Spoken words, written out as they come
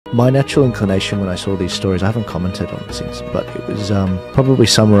My natural inclination when I saw these stories, I haven't commented on it since, but it was probably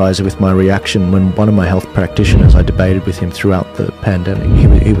summarised with my reaction when one of my health practitioners, I debated with him throughout the pandemic.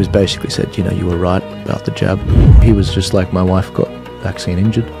 He was basically said, you know, you were right about the jab. He was just like, my wife got vaccine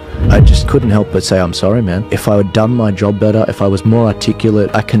injured. I just couldn't help but say, I'm sorry, man. If I had done my job better, if I was more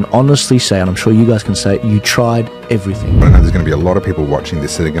articulate, I can honestly say, and I'm sure you guys can say, you tried everything. I know there's going to be a lot of people watching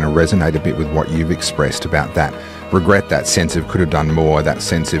this that are going to resonate a bit with what you've expressed about that regret, that sense of could have done more, that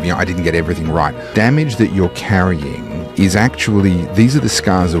sense of, you know, I didn't get everything right. Damage that you're carrying is actually, these are the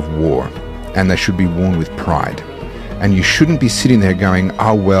scars of war, and they should be worn with pride. And you shouldn't be sitting there going,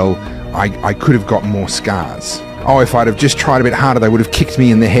 oh, well, I could have got more scars. Oh, if I'd have just tried a bit harder, they would have kicked me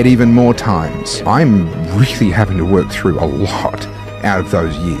in the head even more times. I'm really having to work through a lot out of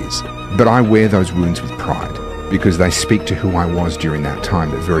those years. But I wear those wounds with pride because they speak to who I was during that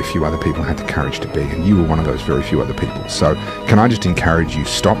time that very few other people had the courage to be. And you were one of those very few other people. So can I just encourage you,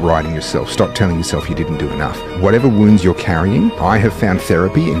 stop writing yourself, stop telling yourself you didn't do enough. Whatever wounds you're carrying, I have found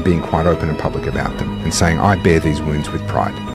therapy in being quite open and public about them and saying I bear these wounds with pride.